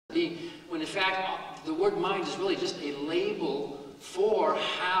when in fact the word mind is really just a label for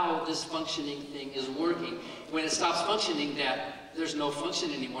how this functioning thing is working. When it stops functioning, that there's no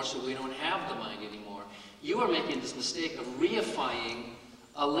function anymore, so we don't have the mind anymore. You are making this mistake of reifying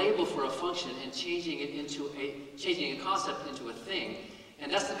a label for a function and changing a concept into a thing.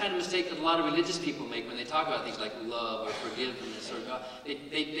 And that's the kind of mistake that a lot of religious people make when they talk about things like love or forgiveness or God.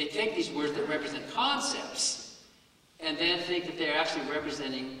 They take these words that represent concepts and then think that they're actually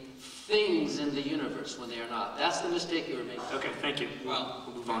representing things in the universe when they are not. That's the mistake you were making. Okay, thank you. Well,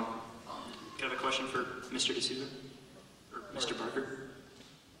 we'll move on. Do you have a question for Mr. D'Souza? Or Mr. Barker?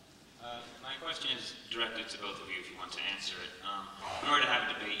 My question is directed to both of you if you want to answer it. In order to have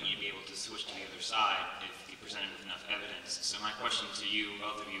a debate, you need to be able to switch to the other side if you presented with enough evidence. So my question to you,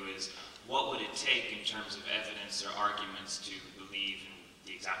 both of you, is what would it take in terms of evidence or arguments to believe in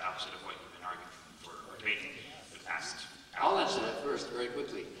the exact opposite of what you've been arguing for or debating for the past hour? I'll answer that first very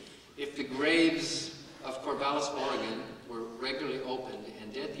quickly. If the graves of Corvallis, Oregon were regularly opened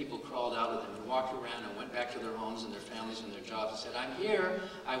and dead people crawled out of them and walked around and went back to their homes and their families and their jobs and said, I'm here,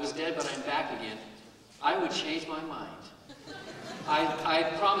 I was dead, but I'm back again, I would change my mind. I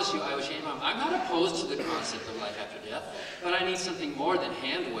promise you I would change my mind. I'm not opposed to the concept of life after death, but I need something more than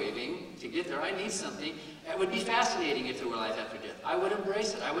hand-waving to get there. I need something that would be fascinating if there were life after death. I would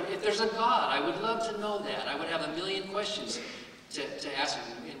embrace it. If there's a God, I would love to know that. I would have a million questions to ask him.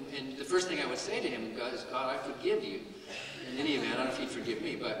 And the first thing I would say to him is, God, I forgive you. In any event, I don't know if he'd forgive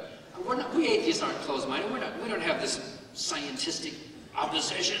me, but we atheists aren't closed-minded. We don't have this scientific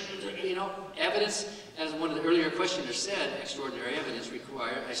opposition, evidence. As one of the earlier questioners said, extraordinary claims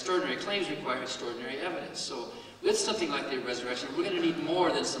require extraordinary evidence. So with something like the resurrection, we're going to need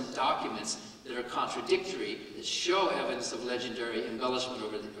more than some documents that are contradictory, that show evidence of legendary embellishment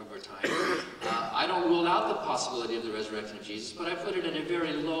over time. I don't rule out the possibility of the resurrection of Jesus, but I put it at a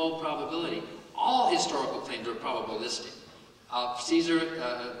very low probability. All historical claims are probabilistic. Alexander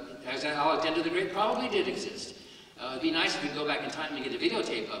the Great probably did exist. It'd be nice if we could go back in time and get a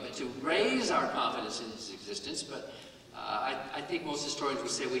videotape of it to raise our confidence in his existence, but I think most historians would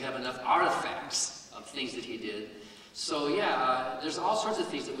say we have enough artifacts of things that he did. So yeah, there's all sorts of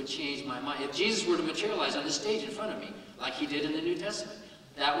things that would change my mind. If Jesus were to materialize on the stage in front of me, like he did in the New Testament,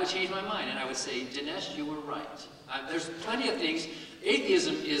 that would change my mind, and I would say, Dinesh, you were right. There's plenty of things.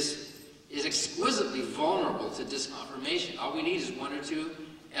 Atheism is exquisitely vulnerable to disconfirmation. All we need is one or two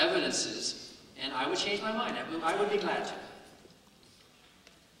evidences, and I would change my mind. I would be glad to.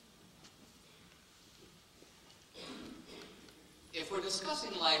 If we're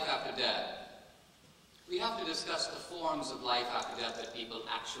discussing life after death, we have to discuss the forms of life after death that people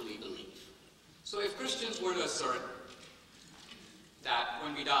actually believe. So if Christians were to assert that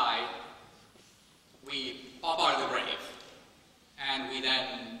when we die, we pop out of the grave, and we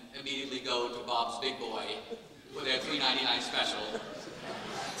then immediately go to Bob's Big Boy for their $3.99 special,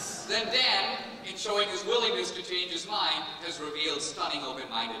 then Dan, in showing his willingness to change his mind, has revealed stunning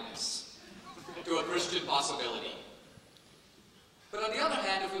open-mindedness to a Christian possibility. But on the other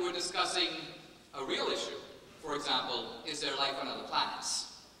hand, if we were discussing a real issue, for example, is there life on other planets?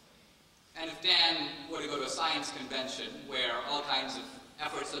 And if Dan were to go to a science convention where all kinds of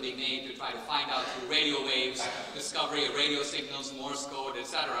efforts are being made to try to find out through radio waves, discovery of radio signals, Morse code,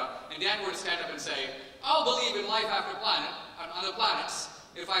 etc., and Dan were to stand up and say, I'll believe in life after on other planets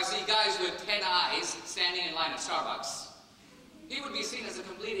if I see guys with 10 eyes standing in line at Starbucks, he would be seen as a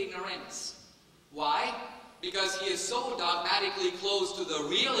complete ignoramus. Why? Because he is so dogmatically close to the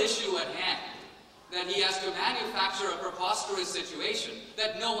real issue at hand that he has to manufacture a preposterous situation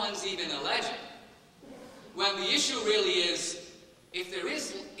that no one's even alleging. When the issue really is, if there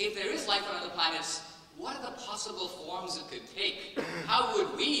is life on other planets, what are the possible forms it could take? How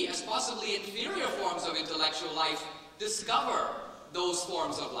would we, as possibly inferior forms of intellectual life, discover those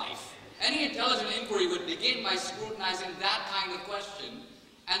forms of life? Any intelligent inquiry would begin by scrutinizing that kind of question.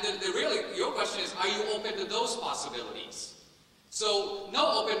 And your question is, are you open to those possibilities? So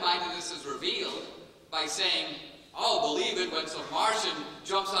no open-mindedness is revealed by saying, I'll believe it when some Martian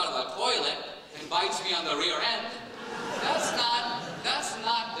jumps out of a toilet and bites me on the rear end. That's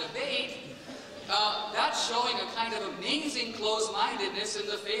not debate. That's showing a kind of amazing closed-mindedness in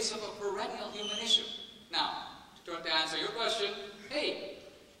the face of a perennial human issue. Now, to answer your question, hey,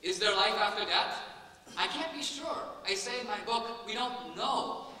 is there life after death? I can't be sure. I say in my book, we don't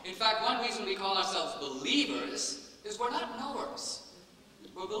know. In fact, one reason we call ourselves believers is we're not knowers.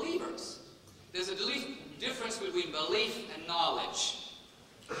 We're believers. There's a difference between belief and knowledge.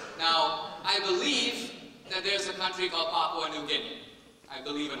 Now, I believe that there's a country called Papua New Guinea. I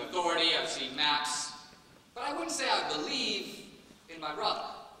believe in authority, I've seen maps, but I wouldn't say I believe in my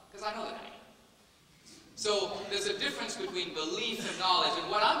brother. because I know that I am. So there's a difference between belief and knowledge, and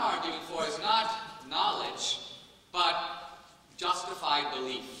what I'm arguing for is not knowledge, but justified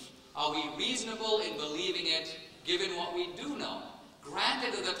belief. Are we reasonable in believing it, given what we do know?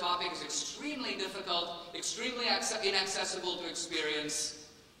 Granted that the topic is extremely difficult, extremely inaccessible to experience,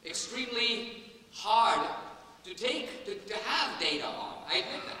 extremely hard to have data on. I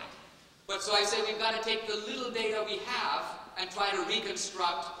admit that. But so I say we've got to take the little data we have and try to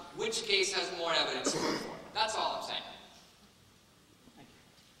reconstruct which case has more evidence to look for. That's all I'm saying.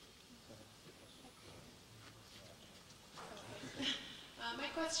 My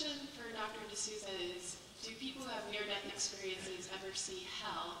question for Dr. D'Souza is, do people who have near-death experiences ever see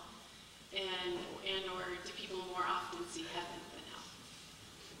hell, or do people more often see heaven than hell?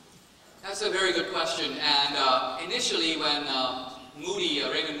 That's a very good question. And initially, when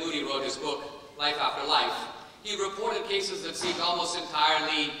Raymond Moody wrote his book, Life After Life, he reported cases that seemed almost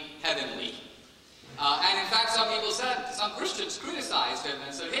entirely heavenly. And in fact, some Christians criticized him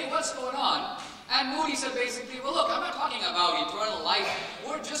and said, hey, what's going on? And Moody said basically, well, look, I'm not talking about eternal life.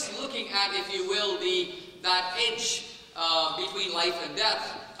 We're just looking at, if you will, that edge between life and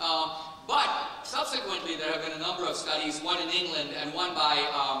death. But subsequently, there have been a number of studies, one in England and one by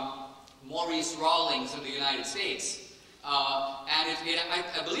Maurice Rawlings in the United States.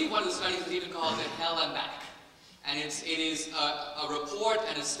 I believe one of the studies is even called The Hell and Back. And it is a report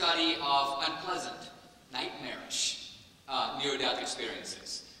and a study of unpleasant, nightmarish near-death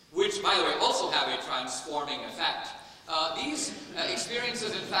experiences, which, by the way, also have a transforming effect. These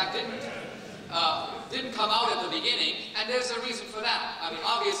experiences, in fact, didn't come out at the beginning, and there's a reason for that. I mean,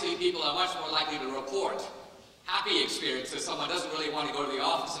 obviously, people are much more likely to report happy experiences. Someone doesn't really want to go to the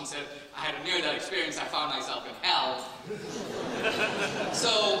office and say, I had a near-death experience, I found myself in hell.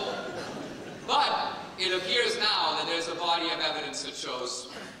 But it appears now that there's a body of evidence that shows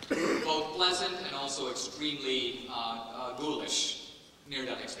both pleasant and also extremely ghoulish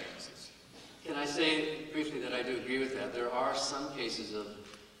near-death experiences. Can I say briefly that I do agree with that? There are some cases of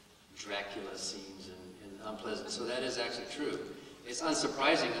Dracula scenes and unpleasant, so that is actually true. It's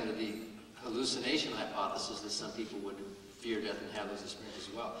unsurprising under the hallucination hypothesis that some people would fear death and have those experiences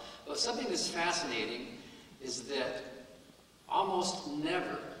as well. But something that's fascinating is that almost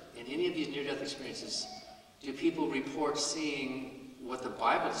never in any of these near-death experiences do people report seeing what the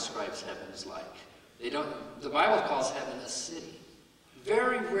Bible describes heaven as like. The Bible calls heaven a city.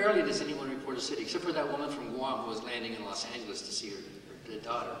 Very rarely does anyone report a city, except for that woman from Guam who was landing in Los Angeles to see her dead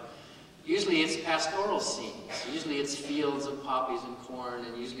daughter. Usually it's pastoral scenes. Usually it's fields of poppies and corn,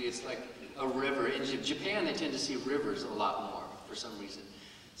 and usually it's like a river. In Japan, they tend to see rivers a lot more for some reason.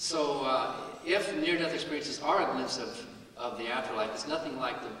 So if near-death experiences are a glimpse of the afterlife, it's nothing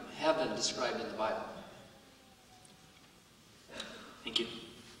like the heaven described in the Bible. Thank you.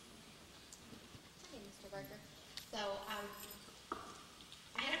 Hey, Mr. Barker. So,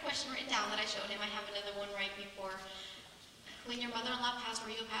 I had a question written down that I showed him. I have another one right before. When your mother-in-law passed,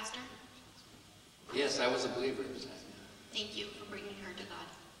 were you a pastor? Yes, I was a believer at the time. Thank you for bringing her to God.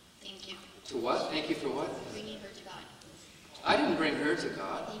 Thank you. To what? Thank you for what? Bringing her to God. I didn't bring her to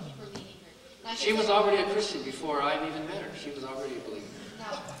God. Thank you for leading her. Now, She was already a Christian before I even met her. She was already a believer.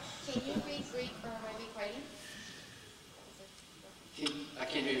 Now, can you read Greek or Arabic writing? I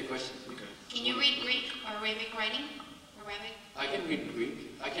can't hear your question. Can you read Greek or Arabic writing? Arabic? I can read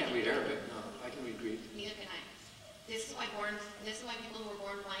Greek. I can't read Arabic. No, I can read Greek. Neither can I. This is why people who are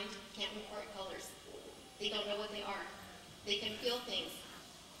born blind can't report colors. They don't know what they are. They can feel things,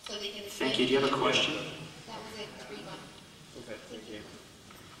 so they can. Thank you. Do you have a question? That was it. Read one. Okay, thank you.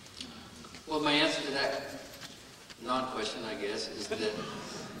 Well, my answer to that non-question, I guess, is that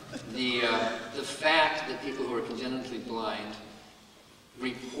the fact that people who are congenitally blind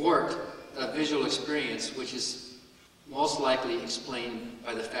report a visual experience, which is most likely explained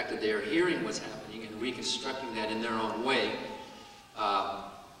by the fact that they are hearing what's happening and reconstructing that in their own way,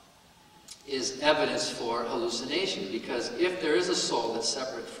 is evidence for hallucination. Because if there is a soul that's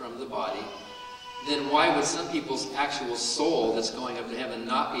separate from the body, then why would some people's actual soul that's going up to heaven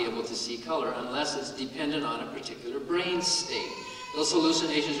not be able to see color unless it's dependent on a particular brain state? Those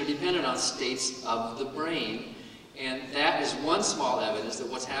hallucinations are dependent on states of the brain, and that is one small evidence that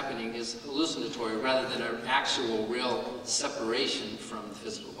what's happening is hallucinatory rather than an actual real separation from the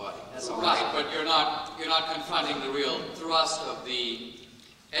physical body. That's all. Right, but you're not confronting the real thrust of the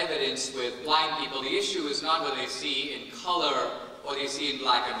evidence with blind people. The issue is not what they see in color or they see in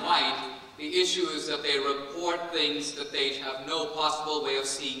black and white. The issue is that they report things that they have no possible way of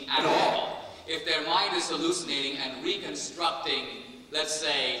seeing at all. If their mind is hallucinating and reconstructing, let's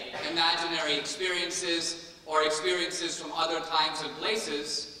say, imaginary experiences or experiences from other times and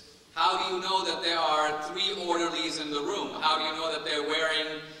places, How do you know that there are 3 orderlies in the room? How do you know that they're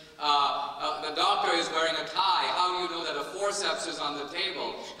wearing, the doctor is wearing a tie? How do you know that a forceps is on the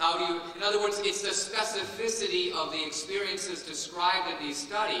table? How do you, in other words, it's the specificity of the experiences described in these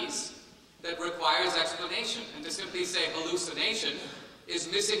studies that requires explanation. And to simply say hallucination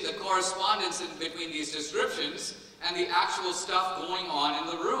is missing the correspondence between these descriptions and the actual stuff going on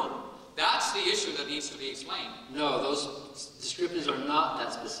in the room. That's the issue that needs to be explained. No, those descriptions are not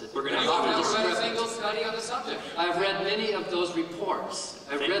that specific. We're going to You have have to never read a single study on the subject. I've read many of those reports.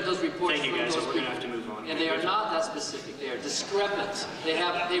 I've read those reports. Thank you, from guys. those We're going to people. have to move on. And they are not that specific. They are discrepant.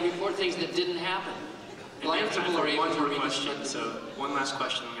 They report things that didn't happen. And we have time people for are able one to more read question. discrepant. So one last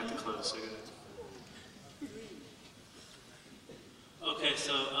question, and we have to close. So go ahead. Okay,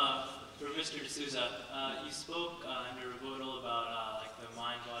 so for Mr. D'Souza, you spoke in your rebuttal about like the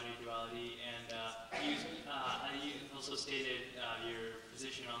mind-body duality, and you also stated your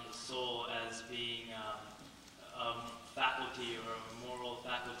position on the soul as being a faculty or a moral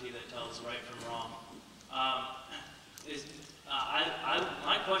faculty that tells right from wrong.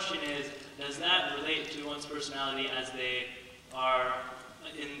 My question is, does that relate to one's personality as they are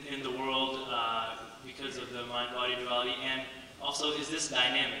in the world because of the mind-body duality? And also, is this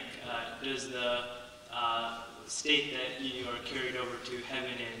dynamic? Does the state that you are carried over to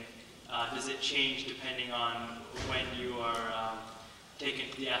heaven in, does it change depending on when you are taken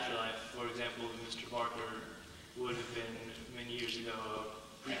to the afterlife? For example, Mr. Barker would have been many years ago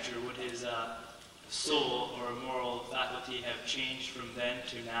a preacher. Would his soul or moral faculty have changed from then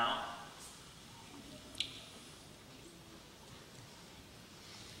to now?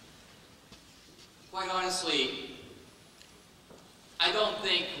 Quite honestly, I don't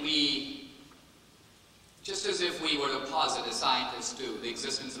think we, just as if we were to posit, as scientists do, the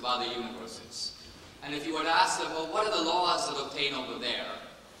existence of other universes. And if you were to ask them, well, what are the laws that obtain over there?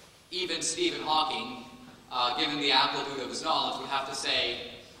 Even Stephen Hawking, given the amplitude of his knowledge, would have to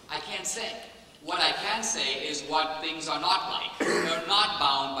say, I can't say. What I can say is what things are not like. They're not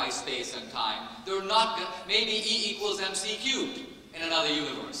bound by space and time. They're not, maybe E equals mc cubed in another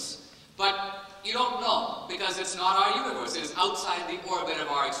universe. But you don't know, because it's not our universe. It is outside the orbit of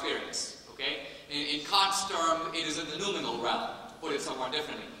our experience, okay? In Kant's term, it is in the noumenal realm, to put it somewhere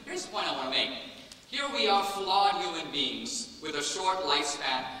differently. Here's the point I want to make. Here we are flawed human beings with a short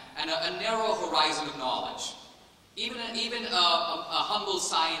lifespan and a narrow horizon of knowledge. Even a humble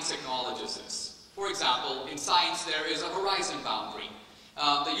science acknowledges this. For example, in science there is a horizon boundary.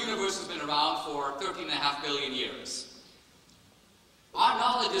 The universe has been around for 13.5 billion years. Our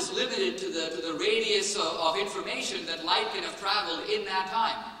knowledge is limited to the radius of information that light can have traveled in that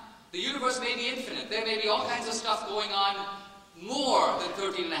time. The universe may be infinite. There may be all kinds of stuff going on more than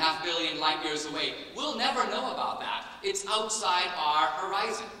 13.5 billion light years away. We'll never know about that. It's outside our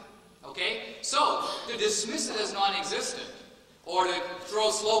horizon. Okay? So, to dismiss it as non-existent, or to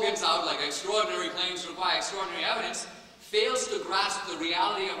throw slogans out like extraordinary claims require extraordinary evidence, fails to grasp the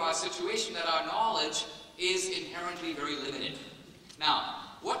reality of our situation, that our knowledge is inherently very limited.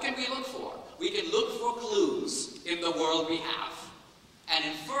 Now, what can we look for? We can look for clues in the world we have and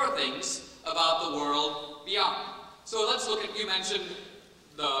infer things about the world beyond. So let's look at, you mentioned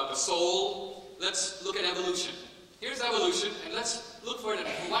the soul. Let's look at evolution. Here's evolution, and let's look for it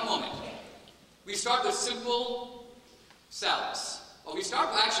for one moment. We start with simple cells. Well, we start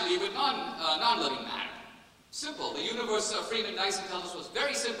actually with non-living matter. Simple. The universe, Freeman Dyson tells us, was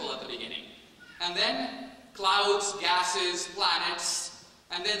very simple at the beginning. And then clouds, gases, planets,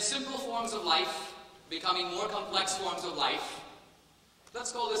 and then simple forms of life becoming more complex forms of life.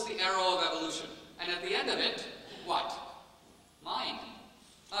 Let's call this the arrow of evolution. And at the end of it, what? Mind.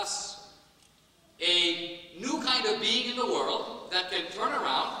 Us. A new kind of being in the world that can turn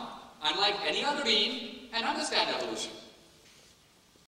around, unlike any other being, and understand evolution.